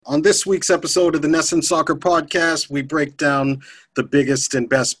On this week's episode of the Nesson Soccer Podcast, we break down the biggest and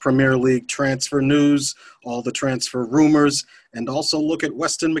best Premier League transfer news, all the transfer rumors, and also look at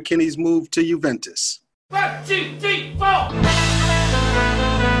Weston McKennie's move to Juventus. 1, 2, 3, 4.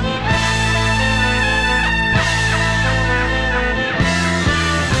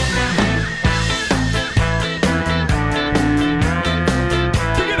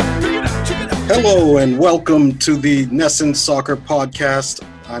 Hello and welcome to the Nesson Soccer Podcast.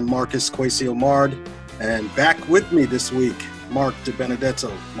 I'm Marcus Kwesi-Omard, and back with me this week, Mark De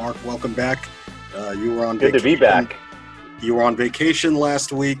Benedetto. Mark, welcome back. You were on Good vacation. to be back. You were on vacation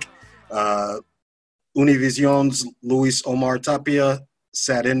last week. Univision's Luis Omar Tapia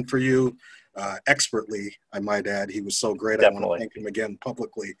sat in for you expertly, I might add. He was so great. Definitely. I want to thank him again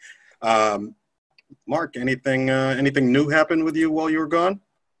publicly. Mark, anything new happened with you while you were gone?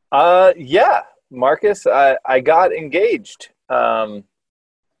 Yeah, Marcus, I got engaged,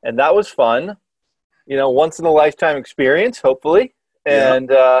 and that was fun. You know, once in a lifetime experience, hopefully,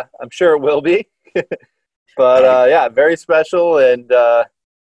 and I'm sure it will be. But yeah, very special, and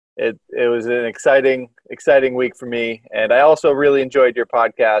it was an exciting week for me. And I also really enjoyed your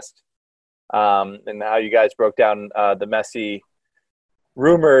podcast, and how you guys broke down the Messi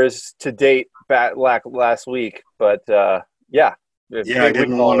rumors to date back last week. But yeah. Yeah, I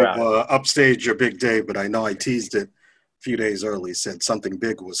didn't want to upstage your big day, but I know I teased it a few days early, said something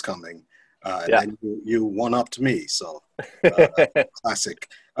big was coming. And then you one-upped me, so classic.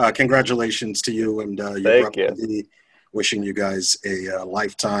 Congratulations to you and your Thank brother D. Wishing you guys a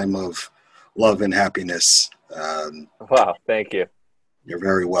lifetime of love and happiness. Wow, thank you. You're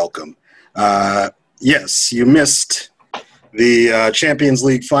very welcome. Yes, you missed the Champions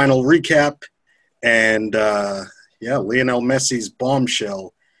League final recap, and Lionel Messi's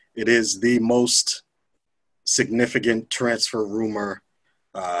bombshell. It is the most significant transfer rumor,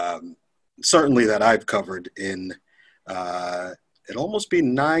 certainly that I've covered in, it'll almost be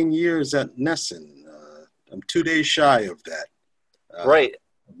 9 years at Nesson. I'm 2 days shy of that. Right.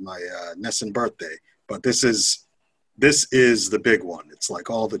 My Nesson birthday. But this is the big one. It's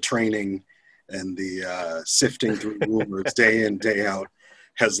like all the training and the sifting through rumors day in, day out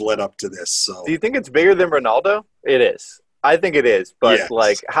has led up to this. So, do you think it's bigger than Ronaldo? It is. I think it is. But yes.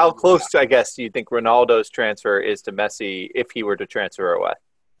 like, how close, I guess, do you think Ronaldo's transfer is to Messi if he were to transfer away?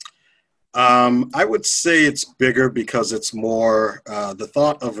 I would say it's bigger because it's more the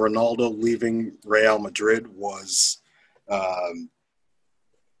thought of Ronaldo leaving Real Madrid was,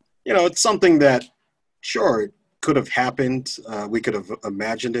 it's something that, sure, it could have happened. We could have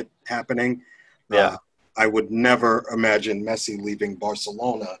imagined it happening. Yeah. I would never imagine Messi leaving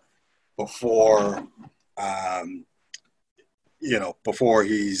Barcelona before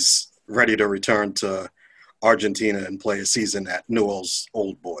he's ready to return to Argentina and play a season at Newell's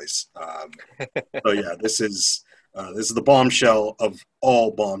Old Boys. So yeah, this is the bombshell of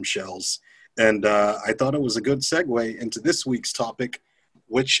all bombshells, and I thought it was a good segue into this week's topic,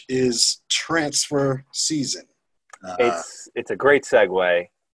 which is transfer season. It's a great segue.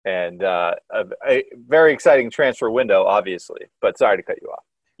 And a very exciting transfer window, obviously. But sorry to cut you off.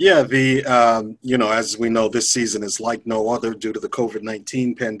 Yeah, as we know, this season is like no other due to the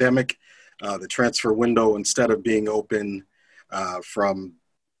COVID-19 pandemic. The transfer window, instead of being open from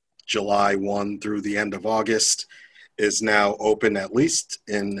July 1 through the end of August, is now open, at least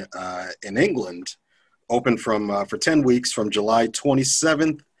in England, open for 10 weeks from July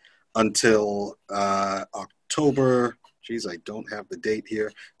 27th until October. Geez, I don't have the date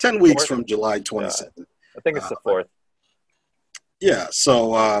here. 10 weeks from July 27th. I think it's the 4th. Yeah,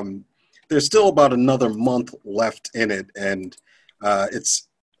 so there's still about another month left in it, and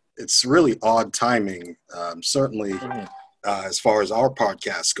it's really odd timing, certainly as far as our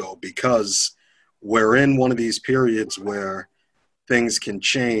podcasts go, because we're in one of these periods where things can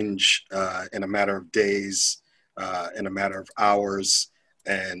change in a matter of days, in a matter of hours,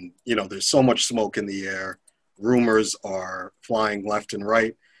 and, there's so much smoke in the air. Rumors are flying left and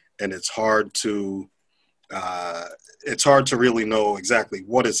right, and it's hard to really know exactly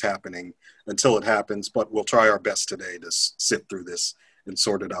what is happening until it happens. But we'll try our best today to sift through this and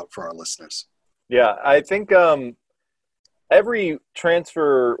sort it out for our listeners. Yeah, I think every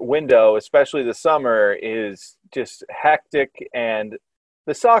transfer window, especially the summer, is just hectic, and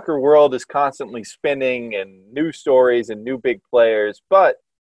the soccer world is constantly spinning and new stories and new big players. But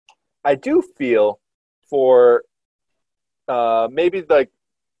I do feel for maybe like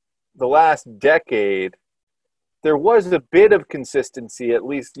the last decade, there was a bit of consistency. At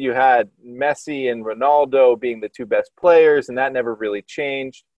least you had Messi and Ronaldo being the two best players, and that never really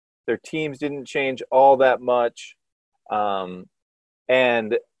changed. Their teams didn't change all that much.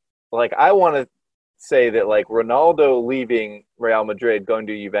 And like I want to say that like Ronaldo leaving Real Madrid, going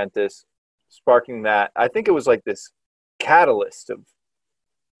to Juventus, sparking that. I think it was like this catalyst of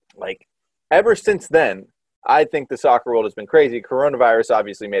like ever since then. I think the soccer world has been crazy. Coronavirus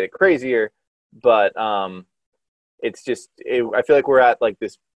obviously made it crazier, but it's just I feel like we're at like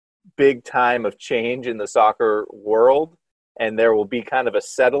this big time of change in the soccer world, and there will be kind of a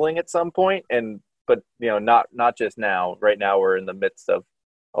settling at some point. But not just now. Right now, we're in the midst of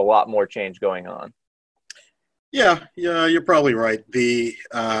a lot more change going on. Yeah, you're probably right.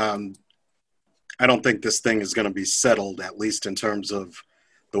 I don't think this thing is going to be settled, at least in terms of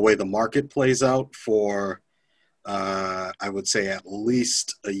the way the market plays out for, I would say, at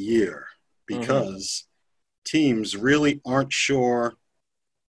least a year, because teams really aren't sure.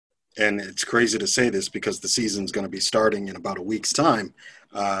 And it's crazy to say this because the season's going to be starting in about a week's time.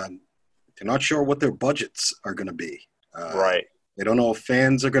 They're not sure what their budgets are going to be. Right. They don't know if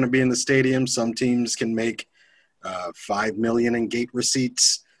fans are going to be in the stadium. Some teams can make $5 million in gate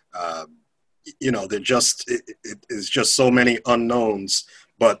receipts. They're just it is just so many unknowns.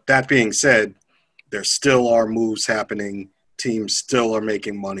 But that being said, there still are moves happening. Teams still are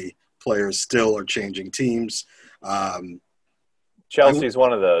making money. Players still are changing teams. Chelsea's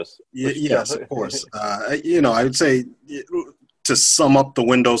one of those. Yes, of course. I would say to sum up the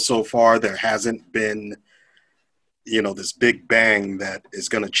window so far, there hasn't been, this big bang that is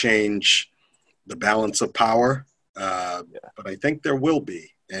going to change the balance of power. But I think there will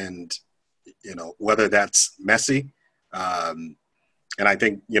be. And, whether that's Messi. And I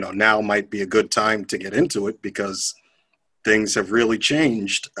think, now might be a good time to get into it because things have really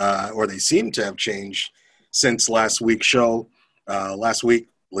changed, or they seem to have changed since last week's show. Last week,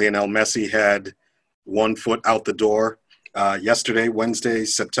 Lionel Messi had 1 foot out the door. Yesterday, Wednesday,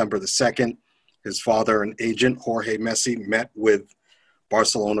 September the 2nd, his father and agent, Jorge Messi, met with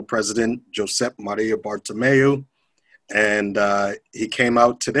Barcelona president Josep Maria Bartomeu. And he came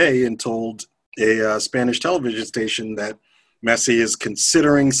out today and told a Spanish television station that Messi is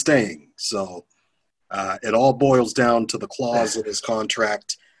considering staying. So it all boils down to the clause in his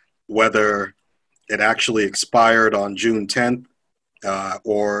contract, whether it actually expired on June 10th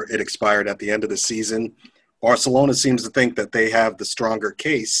or it expired at the end of the season. Barcelona seems to think that they have the stronger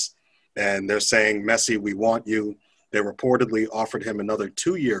case, and they're saying, Messi, we want you. They reportedly offered him another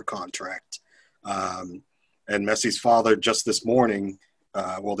 2-year contract. And Messi's father just this morning,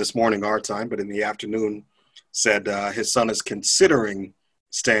 this morning our time, but in the afternoon, said his son is considering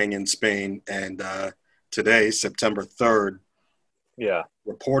staying in Spain. And today, September 3rd,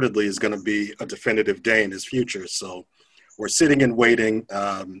 reportedly is going to be a definitive day in his future. So we're sitting and waiting.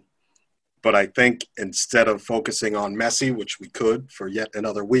 But I think instead of focusing on Messi, which we could for yet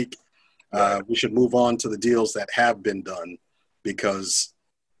another week, we should move on to the deals that have been done, because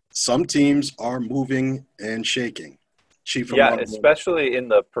some teams are moving and shaking. Especially in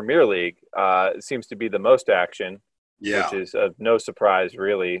the Premier League. It seems to be the most action, which is of no surprise,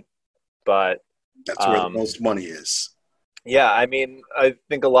 really. But that's where the most money is. Yeah, I mean, I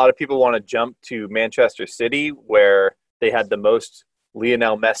think a lot of people want to jump to Manchester City, where they had the most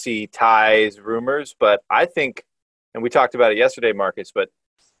Lionel Messi ties rumors. But I think, and we talked about it yesterday, Marcus, but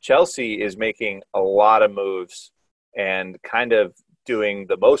Chelsea is making a lot of moves and kind of doing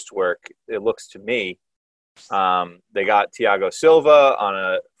the most work, it looks to me. They got Thiago Silva on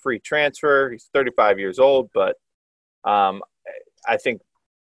a free transfer. He's 35 years old, but I think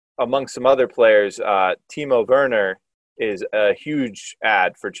among some other players, Timo Werner is a huge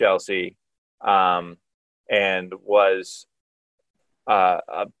add for Chelsea, and was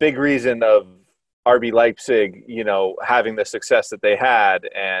a big reason of RB Leipzig, having the success that they had,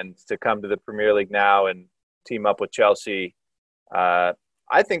 and to come to the Premier League now and team up with Chelsea, I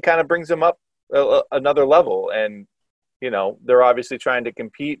think kind of brings them up another level. And, they're obviously trying to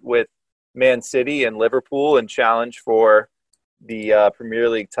compete with Man City and Liverpool and challenge for the Premier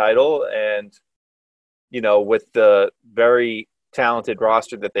League title. And, with the very talented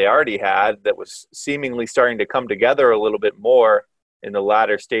roster that they already had, that was seemingly starting to come together a little bit more in the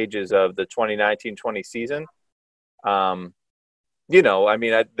latter stages of the 2019-20 season. They're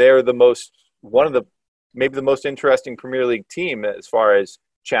maybe the most interesting Premier League team as far as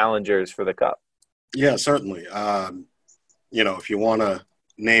challengers for the Cup. Yeah, certainly. If you want to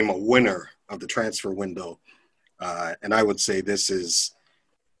name a winner of the transfer window, and I would say this is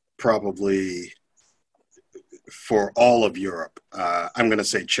probably for all of Europe, I'm going to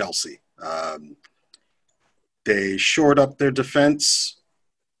say Chelsea. They shored up their defense,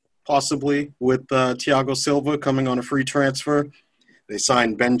 possibly, with Thiago Silva coming on a free transfer. They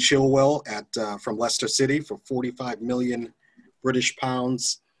signed Ben Chilwell from Leicester City for 45 million British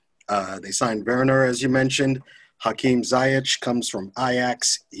pounds. They signed Werner, as you mentioned. Hakim Ziyech comes from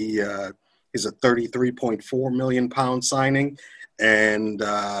Ajax. He is a 33.4 million pound signing. And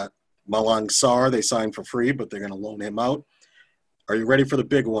Malang Sarr, they signed for free, but they're going to loan him out. Are you ready for the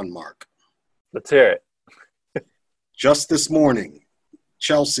big one, Mark? Let's hear it. Just this morning,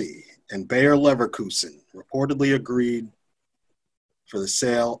 Chelsea and Bayer Leverkusen reportedly agreed for the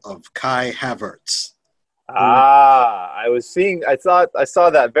sale of Kai Havertz. I saw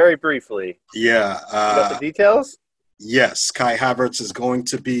that very briefly. Yeah. You got the details? Yes. Kai Havertz is going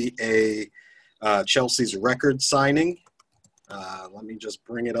to be a Chelsea's record signing. Let me just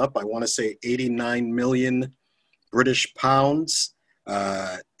bring it up. I want to say 89 million British pounds.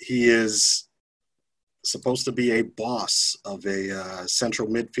 He is supposed to be a boss of a central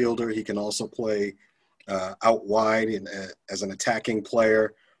midfielder. He can also play out wide as an attacking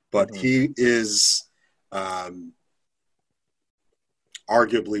player, but he is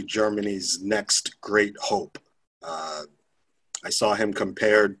arguably Germany's next great hope. I saw him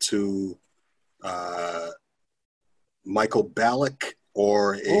compared to Michael Ballack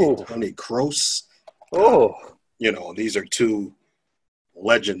or Toni Kroos. These are two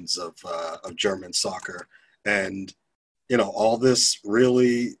legends of German soccer. And, all this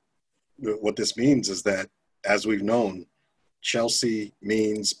really, what this means is that, as we've known, Chelsea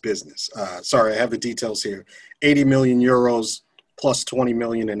means business. Sorry, I have the details here. 80 million euros plus 20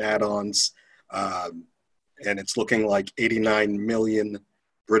 million in add-ons. And it's looking like 89 million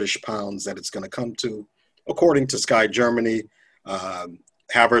British pounds that it's going to come to, according to Sky Germany.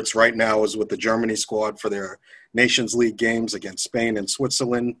 Havertz right now is with the Germany squad for their Nations League games against Spain and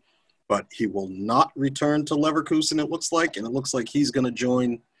Switzerland, but he will not return to Leverkusen, it looks like, and it looks like he's going to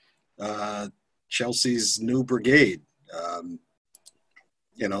join Chelsea's new brigade.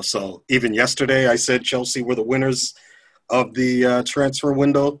 So even yesterday I said Chelsea were the winners of the transfer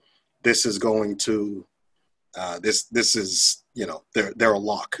window. This is going to this is they're a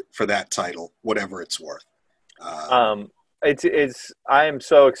lock for that title, whatever it's worth. I am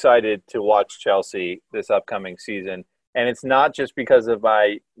so excited to watch Chelsea this upcoming season, and it's not just because of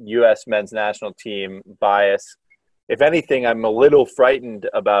my U.S. men's national team bias. If anything, I'm a little frightened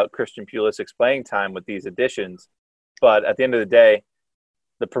about Christian Pulisic's playing time with these additions. But at the end of the day,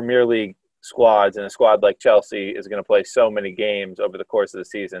 the Premier League squads and a squad like Chelsea is going to play so many games over the course of the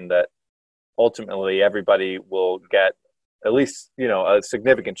season that ultimately everybody will get at least, a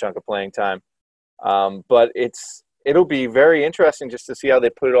significant chunk of playing time. But it'll be very interesting just to see how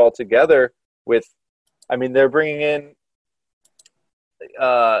they put it all together they're bringing in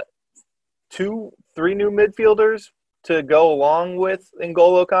 3 new midfielders to go along with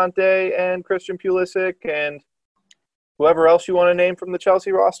N'Golo Kante and Christian Pulisic and whoever else you want to name from the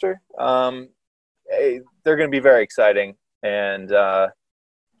Chelsea roster. They're going to be very exciting. And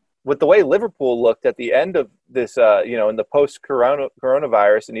with the way Liverpool looked at the end of this, in the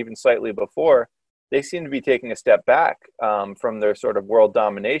post-coronavirus and even slightly before, they seem to be taking a step back from their sort of world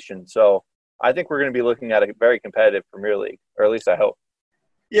domination. So I think we're going to be looking at a very competitive Premier League, or at least I hope.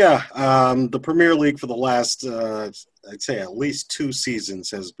 Yeah, the Premier League for the last, I'd say at least 2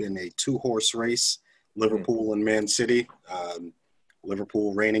 seasons has been a 2-horse race, Liverpool and Man City.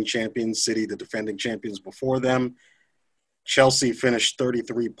 Liverpool reigning champions, City the defending champions before them. Chelsea finished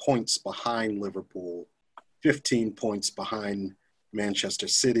 33 points behind Liverpool, 15 points behind Manchester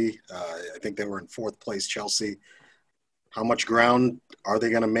City. I think they were in 4th place, Chelsea. How much ground are they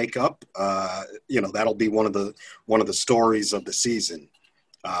going to make up? That'll be one of the stories of the season.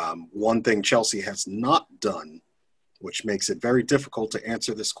 One thing Chelsea has not done, which makes it very difficult to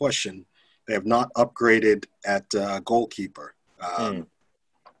answer this question, they have not upgraded at goalkeeper.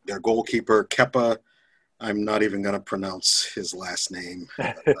 Their goalkeeper, Kepa, I'm not even going to pronounce his last name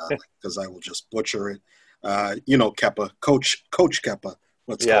because I will just butcher it. Kepa, Coach Kepa,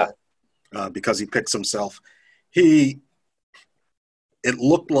 let's call it, because he picks himself. It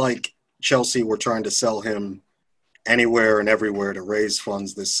looked like Chelsea were trying to sell him anywhere and everywhere to raise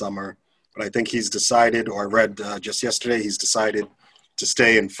funds this summer. But I think he's decided, or I read just yesterday, he's decided to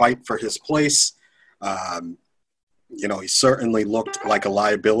stay and fight for his place. He certainly looked like a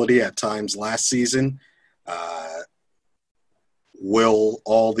liability at times last season. Will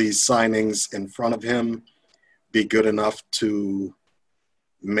all these signings in front of him be good enough to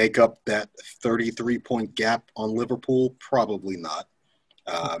make up that 33-point gap on Liverpool? Probably not.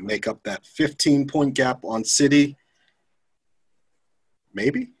 Make up that 15-point gap on City?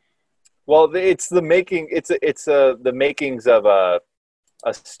 Maybe. Well, it's the makings of a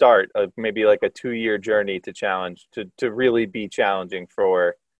start of maybe like a 2-year journey to challenge to really be challenging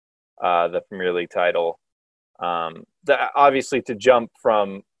for the Premier League title. Obviously, to jump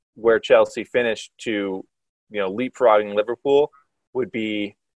from where Chelsea finished to, leapfrogging Liverpool would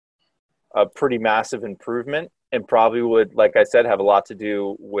be a pretty massive improvement, and probably would, like I said, have a lot to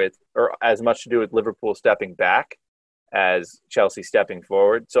do with, or as much to do with, Liverpool stepping back as Chelsea stepping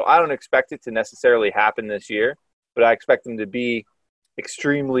forward. So I don't expect it to necessarily happen this year, but I expect them to be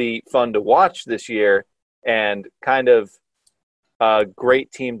extremely fun to watch this year and kind of a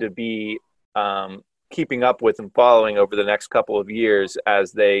great team to be keeping up with and following over the next couple of years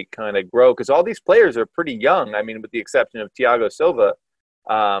as they kind of grow. Because all these players are pretty young. I mean, with the exception of Thiago Silva,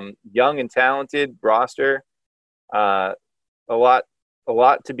 young and talented roster, a lot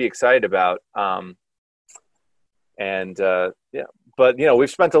to be excited about. Yeah, but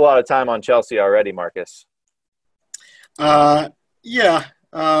we've spent a lot of time on Chelsea already, Marcus. Yeah.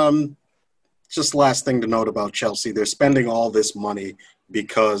 Just last thing to note about Chelsea, they're spending all this money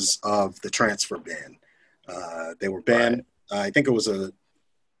because of the transfer ban. They were banned. Right. I think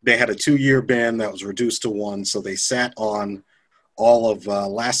they had a 2-year ban that was reduced to 1. So they sat on all of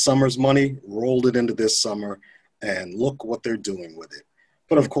last summer's money, rolled it into this summer, and look what they're doing with it.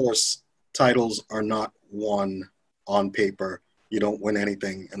 But of course, titles are not won on paper. You don't win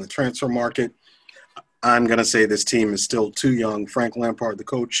anything in the transfer market. I'm going to say this team is still too young. Frank Lampard, the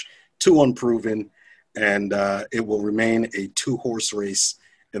coach, too unproven, and it will remain a 2-horse race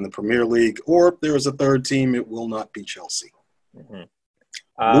in the Premier League. Or if there is a third team, it will not be Chelsea. Mm-hmm.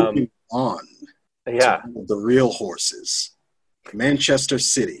 Moving on to the real horses, Manchester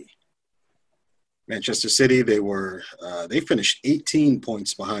City. Manchester City, they finished 18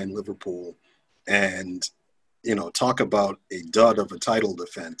 points behind Liverpool, and talk about a dud of a title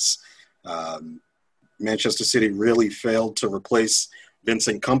defense. Manchester City really failed to replace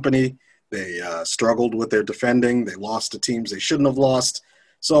Vincent Kompany. They struggled with their defending. They lost to teams they shouldn't have lost.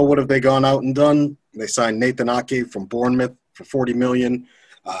 So what have they gone out and done? They signed Nathan Ake from Bournemouth for $40 million.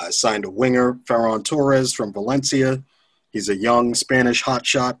 Signed a winger, Ferran Torres from Valencia. He's a young Spanish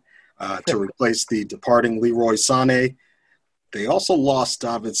hotshot to replace the departing Leroy Sané. They also lost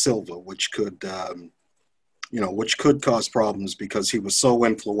David Silva, which could cause problems because he was so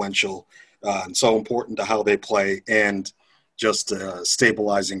influential and so important to how they play and just a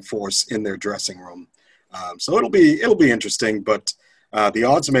stabilizing force in their dressing room. So it'll be interesting, but the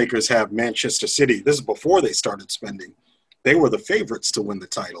odds makers have Manchester City. This is before they started spending. They were the favorites to win the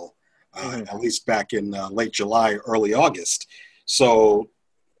title, at least back in late July, early August. So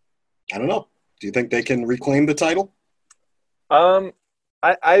I don't know. Do you think they can reclaim the title? Ferran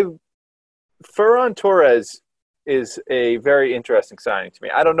Torres is a very interesting signing to me.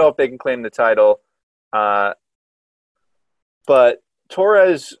 I don't know if they can claim the title, but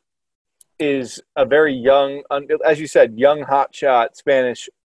Torres is a very young, as you said, young hotshot Spanish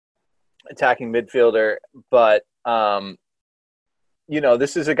attacking midfielder. But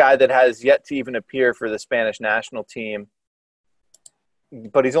this is a guy that has yet to even appear for the Spanish national team.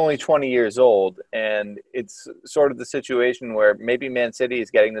 But he's only 20 years old, and it's sort of the situation where maybe Man City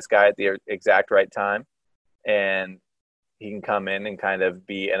is getting this guy at the exact right time, and he can come in and kind of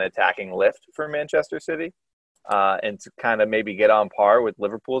be an attacking lift for Manchester City, and to kind of maybe get on par with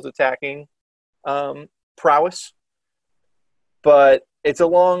Liverpool's attacking prowess. But it's a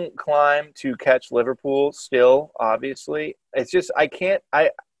long climb to catch Liverpool still, obviously. It's just I can't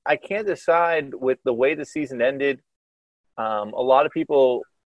decide with the way the season ended. A lot of people,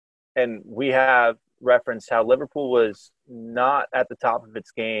 and we have referenced how Liverpool was not at the top of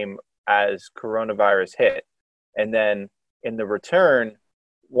its game as coronavirus hit. And then in the return,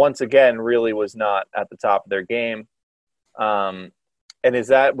 once again, really was not at the top of their game. And was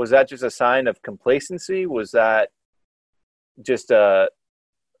that just a sign of complacency? Was that just a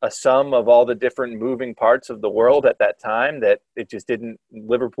sum of all the different moving parts of the world at that time that it just didn't –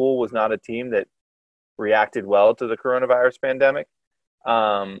 Liverpool was not a team that reacted well to the coronavirus pandemic?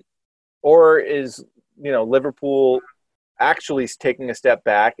 Or is, Liverpool actually taking a step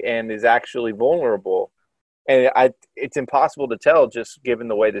back and is actually vulnerable? And it's impossible to tell just given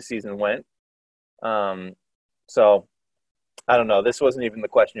the way the season went. So I don't know. This wasn't even the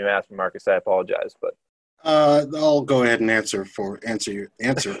question you asked me, Marcus. I apologize, but I'll go ahead and answer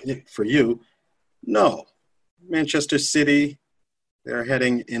it for you. No, Manchester City, they're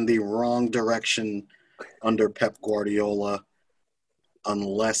heading in the wrong direction under Pep Guardiola,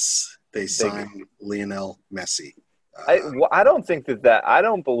 unless they sign Lionel Messi. I don't think that I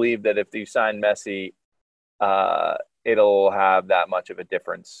don't believe that if you sign Messi, it'll have that much of a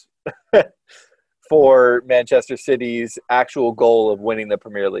difference for Manchester City's actual goal of winning the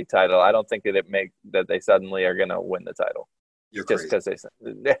Premier League title. I don't think that they suddenly are going to win the title. You're just because they.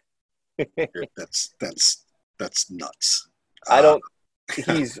 That's nuts. I don't.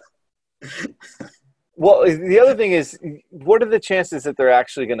 he's well. The other thing is, what are the chances that they're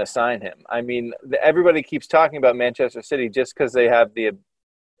actually going to sign him? I mean, everybody keeps talking about Manchester City just because they have the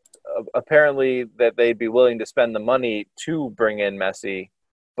apparently that they'd be willing to spend the money to bring in Messi.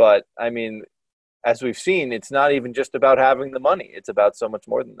 But I mean, as we've seen, it's not even just about having the money. It's about so much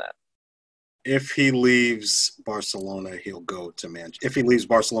more than that. If he leaves Barcelona, he'll go to Manchester. If he leaves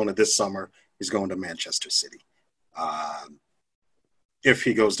Barcelona this summer, he's going to Manchester City. If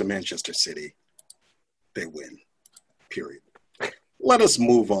he goes to Manchester City, they win, period. Let us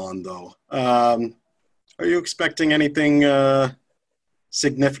move on, though. Are you expecting anything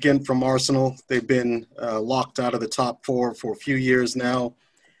significant from Arsenal? They've been locked out of the top four for a few years now.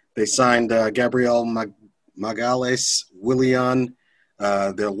 They signed Gabriel Magalhaes, Willian.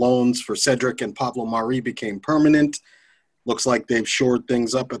 Their loans for Cedric and Pablo Mari became permanent. Looks like they've shored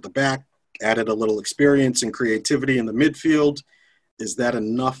things up at the back, added a little experience and creativity in the midfield. Is that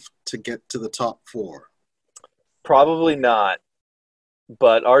enough to get to the top four? Probably not.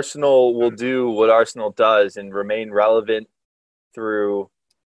 But Arsenal will do what Arsenal does and remain relevant through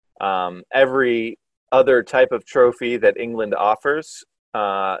every other type of trophy that England offers,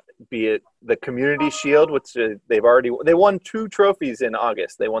 be it the Community Shield, which they won 2 trophies in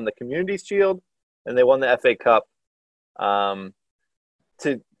August. They won the Community Shield and they won the FA Cup. To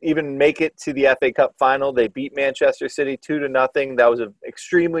even make it to the FA Cup final, they beat Manchester City 2-0. That was an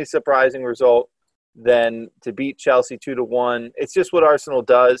extremely surprising result. Then to beat Chelsea 2-1, it's just what Arsenal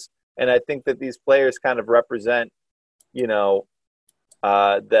does, and I think that these players kind of represent, that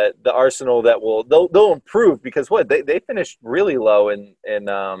the Arsenal that they'll improve because they finished really low in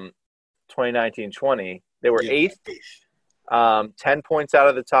 2019-20. They were 8th, 10 points out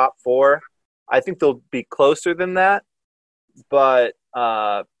of the top 4. I think they'll be closer than that, but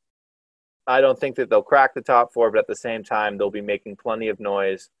I don't think that they'll crack the top 4. But at the same time, they'll be making plenty of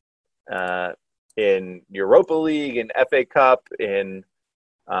noise in Europa League, in FA Cup, in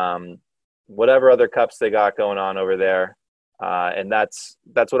whatever other cups they got going on over there. And that's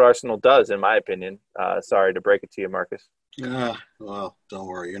what Arsenal does, in my opinion. Sorry to break it to you, Marcus. Well, don't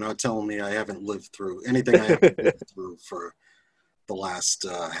worry. You're not telling me I haven't lived through anything I haven't lived through for the last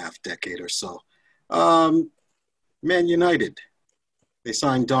half decade or so. Man United. They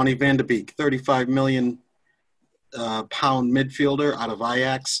signed Donny van de Beek, 35 million pound midfielder out of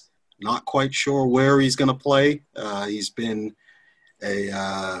Ajax. Not quite sure where he's going to play. He's been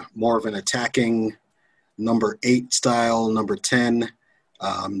a more of an attacking number 8 style, number 10,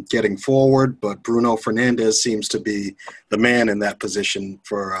 getting forward. But Bruno Fernandes seems to be the man in that position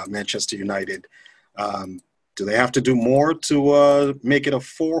for Manchester United. Do they have to do more to make it a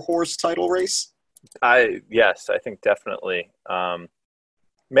 4-horse title race? Yes, I think definitely.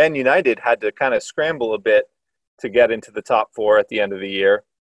 Man United had to kind of scramble a bit to get into the top 4 at the end of the year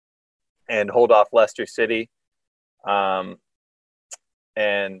and hold off Leicester City. And,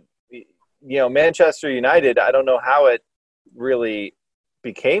 Manchester United, I don't know how it really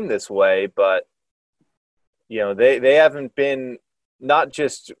became this way, but, they haven't been not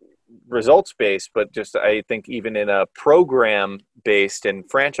just results-based, but just I think even in a program-based and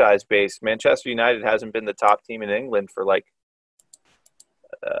franchise-based, Manchester United hasn't been the top team in England for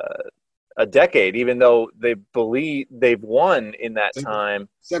a decade, even though they've won in that time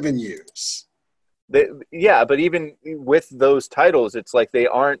 7 years. But even with those titles, it's like they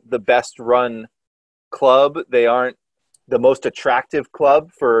aren't the best run club. They aren't the most attractive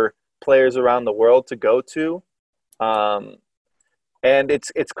club for players around the world to go to. And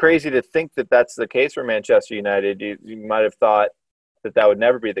it's crazy to think that that's the case for Manchester United. You might have thought that would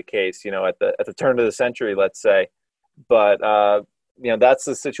never be the case, at the turn of the century, let's say. But that's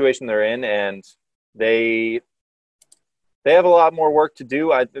the situation they're in, and they have a lot more work to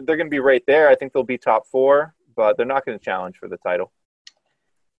do. They're going to be right there. I think they'll be top 4, but they're not going to challenge for the title.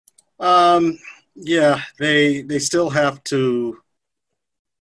 Yeah, they still have to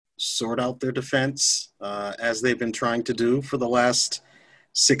sort out their defense, as they've been trying to do for the last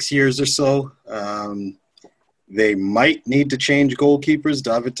 6 years or so. They might need to change goalkeepers.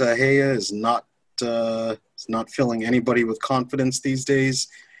 David De Gea is not filling anybody with confidence these days.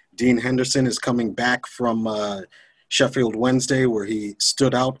 Dean Henderson is coming back from Sheffield Wednesday, where he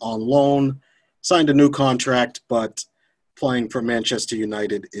stood out on loan, signed a new contract, but playing for Manchester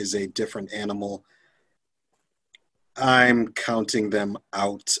United is a different animal. I'm counting them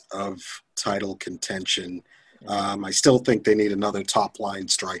out of title contention. I still think they need another top-line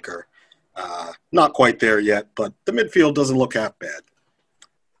striker. Not quite there yet, but the midfield doesn't look half bad.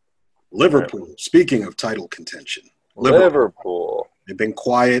 Liverpool, speaking of title contention. Liverpool. They've been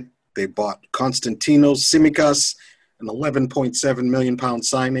quiet. They bought Konstantinos Tsimikas, an 11.7 million pound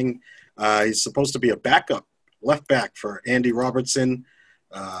signing. He's supposed to be a backup left back for Andy Robertson,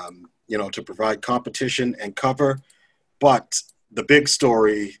 to provide competition and cover. But the big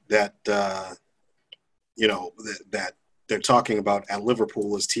story that that they're talking about at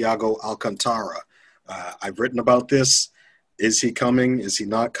Liverpool is Thiago Alcantara. I've written about this. Is he coming? Is he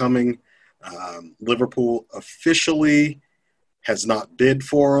not coming? Liverpool officially has not bid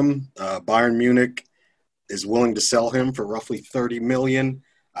for him. Bayern Munich is willing to sell him for roughly 30 million.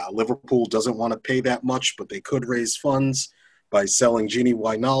 Liverpool doesn't want to pay that much, but they could raise funds by selling Gini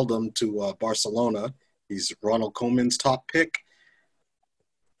Wijnaldum to Barcelona. He's Ronald Koeman's top pick.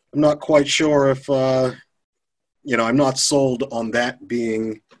 I'm not quite sure if, I'm not sold on that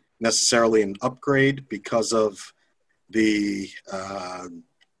being necessarily an upgrade because of the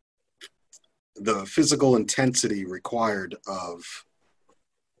physical intensity required of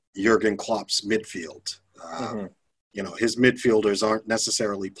Jurgen Klopp's midfield. His midfielders aren't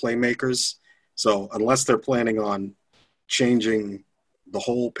necessarily playmakers. So unless they're planning on changing the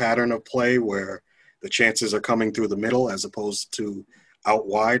whole pattern of play where the chances are coming through the middle as opposed to out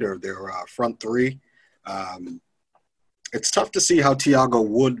wide or their front three, it's tough to see how Thiago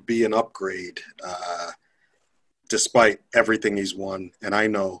would be an upgrade despite everything he's won. And I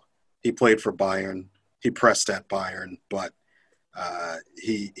know he played for Bayern. He pressed at Bayern, but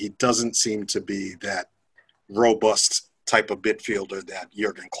he doesn't seem to be that robust type of midfielder that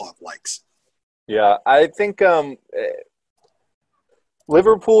Jurgen Klopp likes. Yeah, I think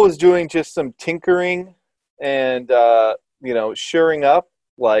Liverpool is doing just some tinkering and, shoring up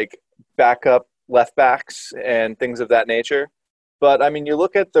like backup left backs and things of that nature. But, I mean, you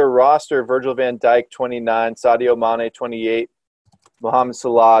look at their roster, Virgil van Dijk, 29, Sadio Mane, 28, Mohamed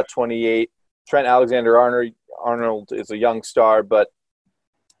Salah, 28, Trent Alexander-Arnold is a young star, but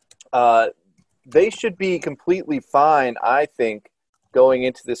they should be completely fine, I think, going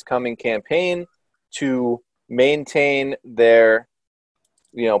into this coming campaign to maintain their,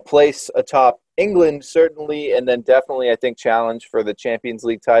 place atop England, certainly, and then definitely, I think, challenge for the Champions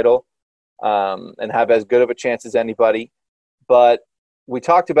League title and have as good of a chance as anybody. But we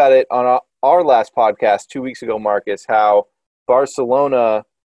talked about it on our last podcast 2 weeks ago, Marcus, how Barcelona,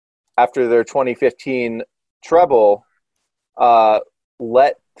 after their 2015 treble,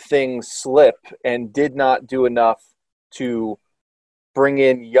 let things slip and did not do enough to bring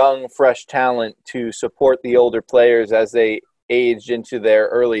in young, fresh talent to support the older players as they aged into their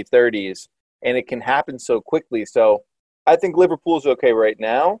early 30s. And it can happen so quickly. So I think Liverpool's okay right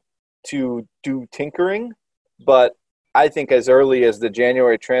now to do tinkering, but I think as early as the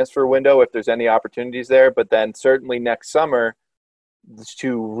January transfer window, if there's any opportunities there, but then certainly next summer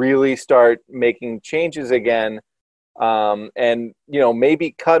to really start making changes again. And,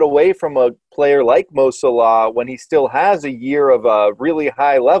 maybe cut away from a player like Mo Salah when he still has a year of a really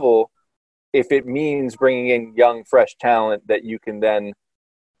high level, if it means bringing in young, fresh talent that you can then,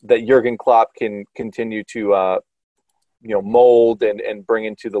 that Jurgen Klopp can continue to, mold and bring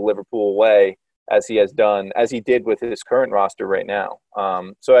into the Liverpool way as he has done, as he did with his current roster right now.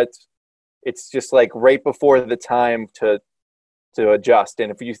 So it's just like right before the time to adjust.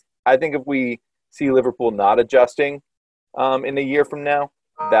 And I think if we see Liverpool not adjusting in a year from now,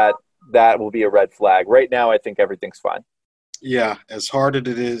 that will be a red flag. Right now, I think everything's fine. Yeah, as hard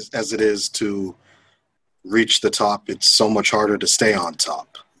as it is to reach the top, it's so much harder to stay on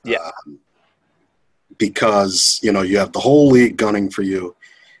top. Yeah. Because, you have the whole league gunning for you.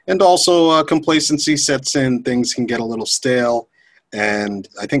 And also complacency sets in. Things can get a little stale. And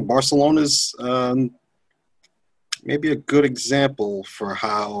I think Barcelona's maybe a good example for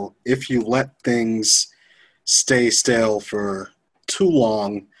how if you let things stay stale for too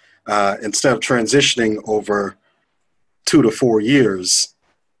long, instead of transitioning over 2 to 4 years,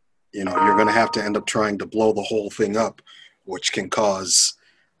 you're going to have to end up trying to blow the whole thing up, which can cause,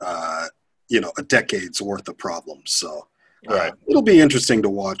 a decade's worth of problems. So right. It'll be interesting to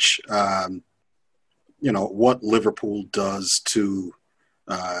watch, what Liverpool does to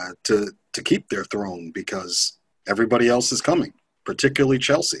keep their throne, because everybody else is coming, particularly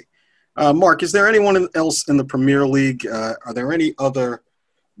Chelsea. Mark, is there anyone else in the Premier League? Are there any other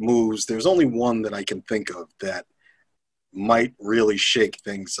moves? There's only one that I can think of that might really shake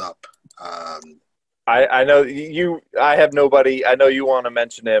things up. I know you. I have nobody. I know you want to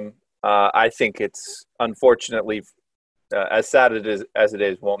mention him. I think it's unfortunately, as sad as it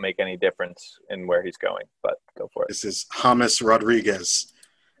is, won't make any difference in where he's going. But go for it. This is James Rodriguez,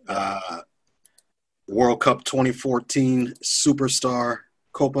 World Cup 2014 superstar,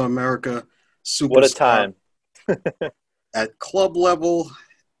 Copa America superstar. What a time! At club level,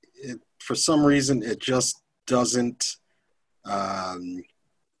 for some reason, it just doesn't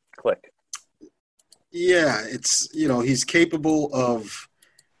click. Yeah, it's, he's capable of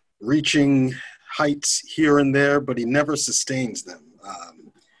reaching heights here and there, but he never sustains them.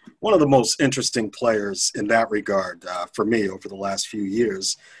 One of the most interesting players in that regard for me over the last few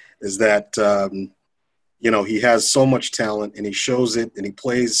years is that, he has so much talent and he shows it and he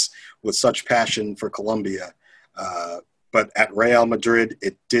plays with such passion for Colombia. But at Real Madrid,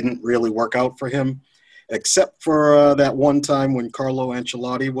 it didn't really work out for him, except for that one time when Carlo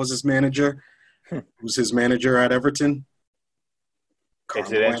Ancelotti was his manager. Who was his manager at Everton?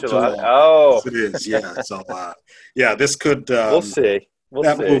 Is it Ancelotti? Oh. Yes, it is, yeah. So, this could we'll see.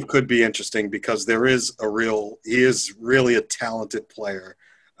 Move could be interesting because he is really a talented player.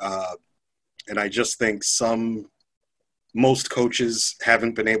 And I just think most coaches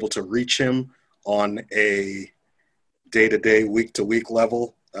haven't been able to reach him on a day-to-day, week-to-week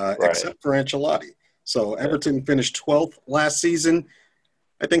level, except for Ancelotti. So Everton finished 12th last season.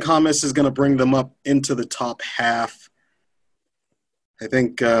 I think James is going to bring them up into the top half. I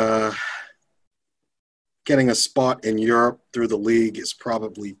think getting a spot in Europe through the league is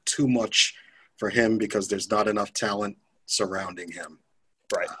probably too much for him because there's not enough talent surrounding him.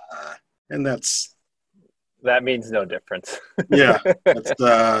 Right. And that means no difference. Yeah.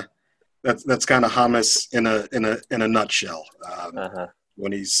 That's kind of James in a nutshell.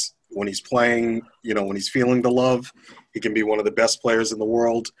 When he's playing, when he's feeling the love, he can be one of the best players in the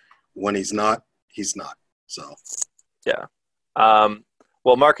world. When he's not, he's not. So, yeah.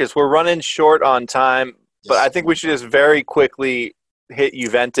 Well, Marcus, we're running short on time, but I think we should just very quickly hit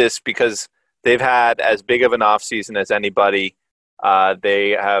Juventus because they've had as big of an offseason as anybody.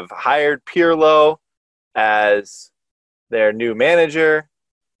 They have hired Pirlo as their new manager.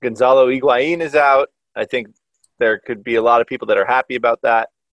 Gonzalo Higuain is out. I think there could be a lot of people that are happy about that.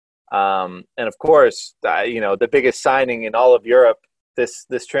 And of course, the biggest signing in all of Europe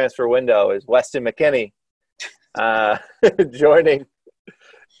this transfer window is Weston McKennie joining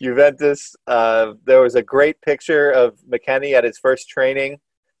Juventus. There was a great picture of McKennie at his first training,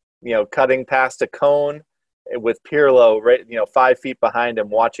 cutting past a cone with Pirlo, right, 5 feet behind him,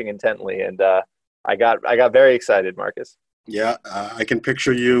 watching intently, and I got very excited, Marcus. Yeah, I can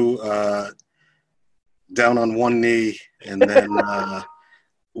picture you down on one knee, and then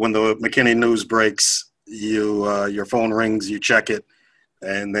when the McKennie news breaks, your phone rings, you check it,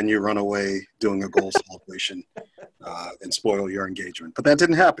 and then you run away doing a goal celebration and spoil your engagement. But that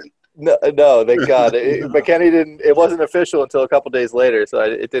didn't happen. No, thank God. McKennie didn't. It wasn't official until a couple days later, so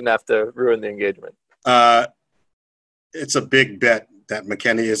it didn't have to ruin the engagement. It's a big bet that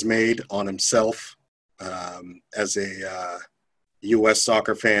McKennie has made on himself. As a U.S.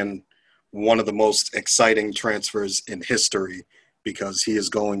 soccer fan, one of the most exciting transfers in history because he is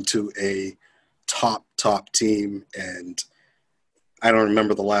going to a top team. And I don't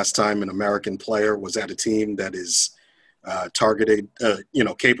remember the last time an American player was at a team that is targeted,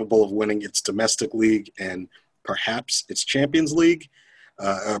 capable of winning its domestic league and perhaps its Champions League,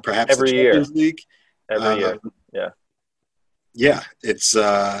 perhaps every the Champions year. League. Every year, yeah. Yeah, it's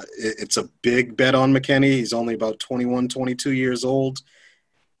a big bet on McKennie. He's only about 21, 22 years old.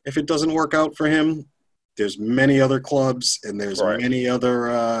 If it doesn't work out for him, there's many other clubs and there's many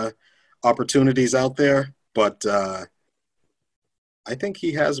other opportunities out there. But I think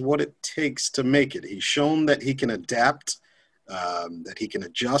he has what it takes to make it. He's shown that he can adapt, that he can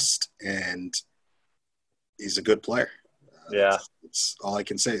adjust, and he's a good player. Yeah. That's all I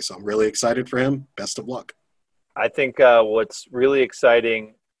can say. So I'm really excited for him. Best of luck. I think what's really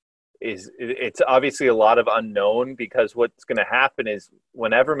exciting is it's obviously a lot of unknown because what's going to happen is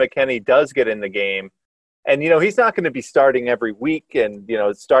whenever McKennie does get in the game, and, he's not going to be starting every week and,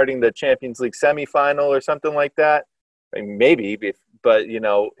 starting the Champions League semifinal or something like that. I mean, maybe, but,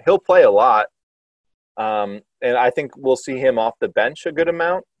 he'll play a lot. And I think we'll see him off the bench a good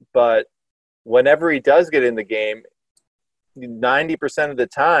amount. But whenever he does get in the game, 90% of the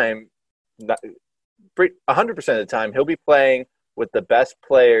time, 100% of the time, he'll be playing with the best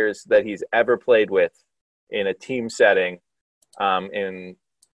players that he's ever played with in a team setting. And,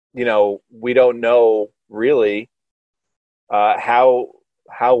 we don't know really how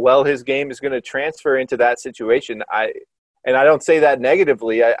well his game is going to transfer into that situation. I don't say that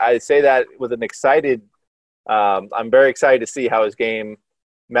negatively. I say that with an excited I'm very excited to see how his game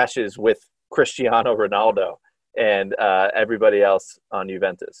meshes with Cristiano Ronaldo and everybody else on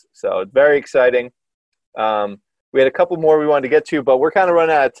Juventus. So it's very exciting. We had a couple more we wanted to get to, but we're kind of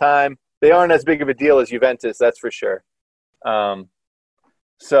running out of time. They aren't as big of a deal as Juventus, that's for sure.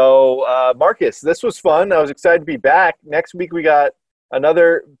 So Marcus, this was fun. I was excited to be back. Next week we got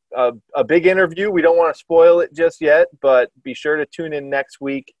another a big interview. We don't want to spoil it just yet, but be sure to tune in next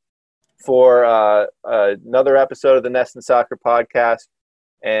week for another episode of the Nesson Soccer Podcast.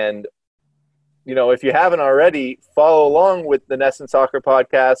 And, you know, if you haven't already, follow along with the Nesson Soccer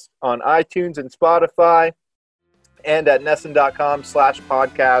Podcast on iTunes and Spotify and at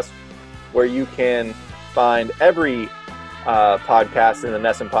Nesson.com/podcast, where you can find every podcast in the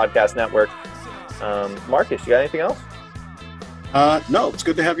Nesson Podcast Network. Marcus, you got anything else? No, it's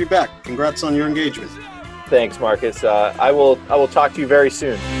good to have you back. Congrats on your engagement. Thanks, Marcus. I will talk to you very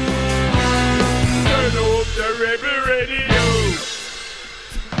soon. Turn up the Rebel Radio.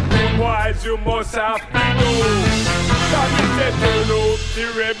 Otherwise you must have to know. That means turn up the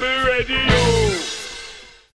Rebel Radio.